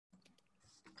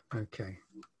Okay.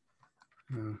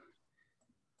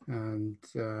 And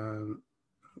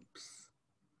oops.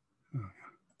 Oh,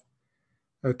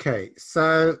 yeah. Okay,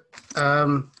 so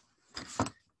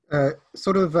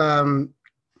sort of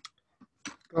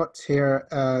got here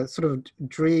sort of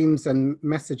dreams and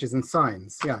messages and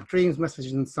signs. Yeah, dreams,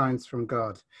 messages and signs from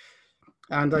God.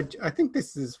 And I think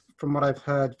this is, from what I've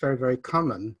heard, very, very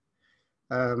common.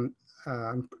 I'm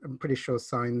pretty sure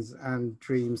signs and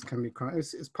dreams can be quite,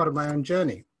 it's part of my own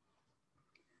journey.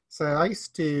 So I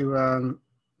used to,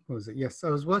 what was it? Yes, I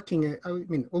was working, I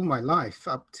mean, all my life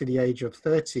up to the age of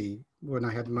 30, when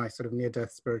I had my sort of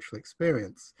near-death spiritual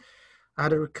experience. I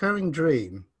had a recurring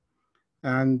dream,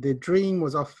 and the dream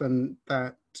was often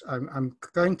that I'm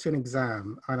going to an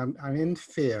exam, and I'm in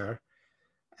fear,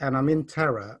 and I'm in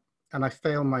terror, and I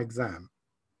fail my exam.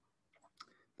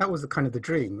 That was the kind of the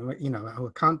dream, you know,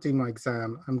 I can't do my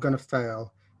exam, I'm going to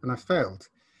fail, and I failed.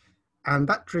 And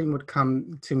that dream would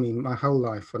come to me my whole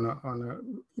life on a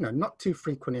you know, not too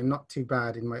frequently and not too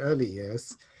bad in my early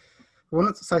years.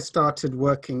 Once I started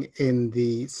working in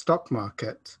the stock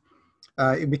market,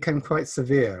 it became quite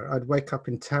severe. I'd wake up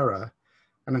in terror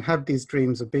and I'd have these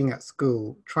dreams of being at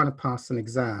school, trying to pass an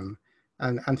exam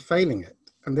and failing it.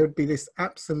 And there would be this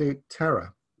absolute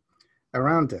terror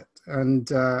around it. And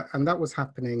that was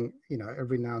happening, you know,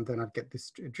 every now and then I'd get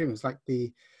this dream. It's like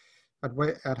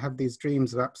I'd have these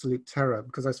dreams of absolute terror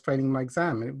because I was failing my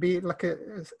exam. And it'd be like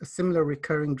a similar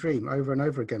recurring dream over and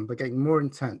over again, but getting more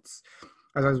intense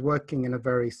as I was working in a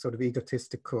very sort of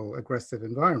egotistical, aggressive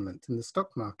environment in the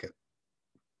stock market.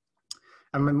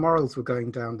 And my morals were going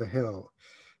down the hill.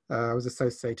 I was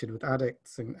associated with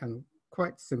addicts and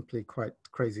quite simply quite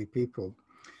crazy people.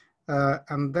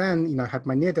 And then, you know, had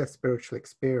my near-death spiritual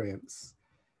experience.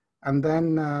 And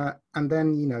then,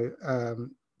 you know,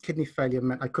 kidney failure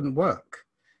meant I couldn't work.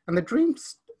 And the dream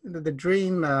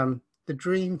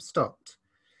stopped.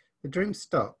 The dream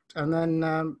stopped. And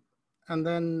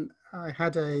then I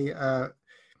had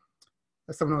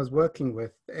someone I was working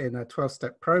with in a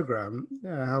 12-step program,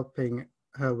 helping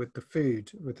her with the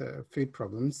food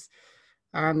problems.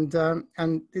 And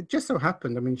it just so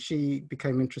happened, I mean, she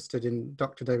became interested in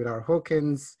Dr. David R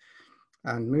Hawkins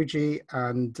and Muji,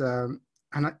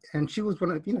 and she was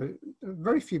one of, you know,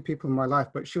 very few people in my life,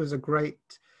 but she was a great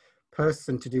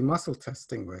person to do muscle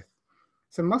testing with.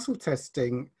 So muscle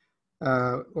testing,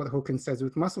 what Hawkins says,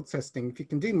 with muscle testing, if you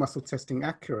can do muscle testing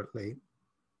accurately,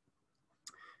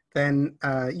 then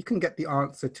you can get the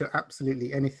answer to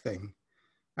absolutely anything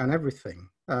and everything,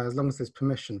 as long as there's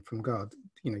permission from God.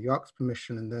 You know, you ask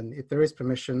permission, and then if there is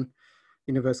permission,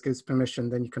 the universe gives permission,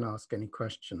 then you can ask any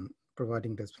question,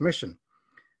 providing there's permission.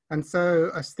 And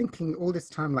so I was thinking all this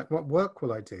time, like, what work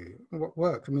will I do? What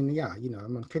work? I mean, yeah, you know,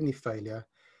 I'm on kidney failure,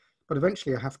 but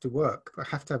eventually I have to work. I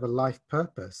have to have a life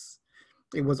purpose.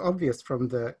 It was obvious from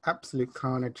the absolute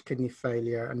carnage, kidney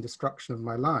failure and destruction of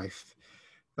my life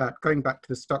that going back to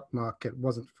the stock market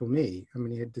wasn't for me. I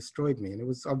mean, it had destroyed me. And it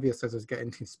was obvious as I was getting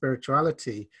into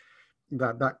spirituality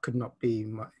that could not be,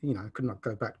 you know, I could not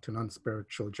go back to an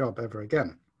unspiritual job ever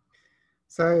again.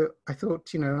 So I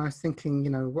thought, you know, and I was thinking, you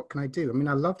know, what can I do? I mean,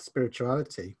 I loved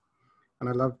spirituality and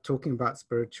I loved talking about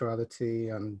spirituality,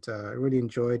 and I really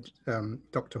enjoyed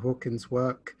Dr. Hawkins'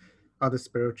 work, other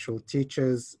spiritual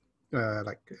teachers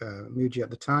like Muji at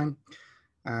the time,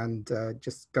 and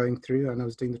just going through, and I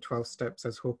was doing the 12 steps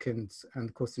as Hawkins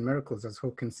and Course in Miracles, as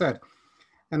Hawkins said.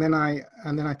 And then I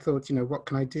thought, you know, what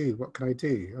can I do? What can I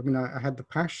do? I mean, I had the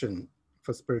passion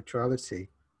for spirituality.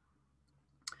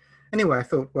 Anyway, I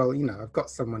thought, well, you know, I've got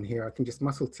someone here, I can just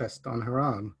muscle test on her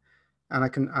arm. And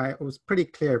it was pretty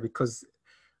clear because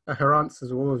her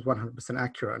answers were always 100%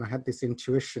 accurate. And I had this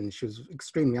intuition, she was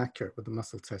extremely accurate with the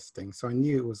muscle testing. So I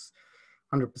knew it was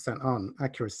 100% on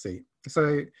accuracy.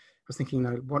 So I was thinking, you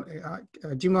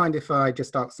know, do you mind if I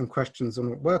just ask some questions on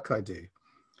what work I do?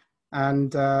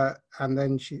 And then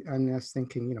I was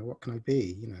thinking, you know, what can I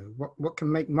be? You know, what can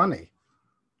make money?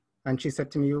 And she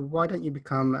said to me, well, why don't you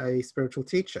become a spiritual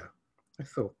teacher? I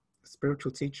thought, a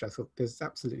spiritual teacher? I thought, there's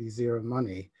absolutely zero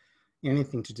money in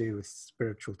anything to do with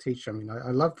spiritual teacher. I mean,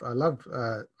 I love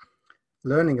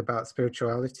learning about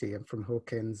spirituality and from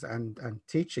Hawkins and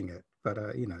teaching it, but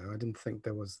you know, I didn't think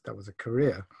that was a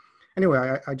career.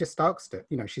 Anyway, I just asked it.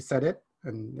 You know, she said it,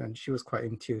 and she was quite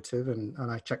intuitive, and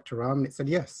I checked her arm, and it said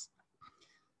yes.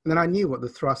 And then I knew what the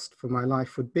thrust for my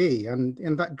life would be, and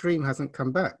that dream hasn't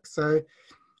come back. So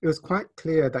it was quite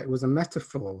clear that it was a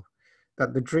metaphor,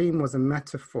 that the dream was a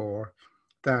metaphor,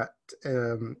 that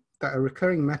a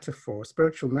recurring metaphor, a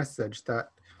spiritual message that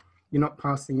you're not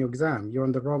passing your exam, you're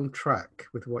on the wrong track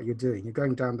with what you're doing, you're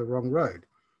going down the wrong road.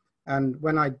 And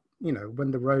when I you know,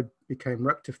 when the road became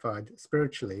rectified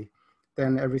spiritually,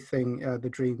 then everything, the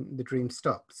dream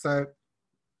stopped. So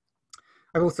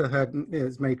I've also heard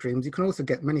as many dreams. You can also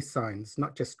get many signs,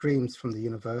 not just dreams from the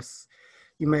universe.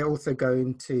 You may also go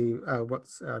into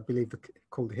what's I believe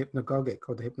called the hypnagogic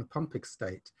or the hypnopompic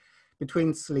state,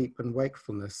 between sleep and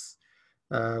wakefulness,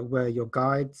 where your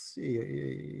guides,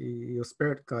 your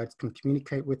spirit guides, can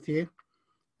communicate with you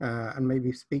and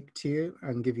maybe speak to you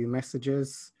and give you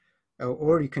messages,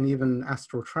 or you can even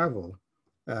astral travel.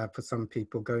 For some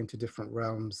people, go into different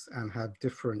realms and have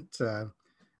different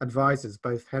advisors,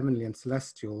 both heavenly and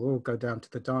celestial, or go down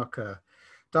to the darker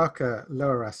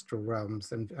lower astral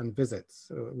realms and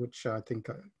visits, which I think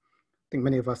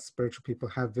many of us spiritual people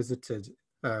have visited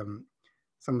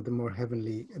some of the more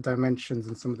heavenly dimensions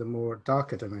and some of the more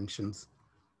darker dimensions.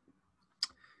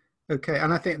 Okay,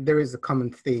 and I think there is a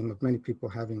common theme of many people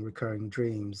having recurring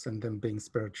dreams and them being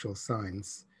spiritual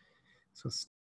signs. So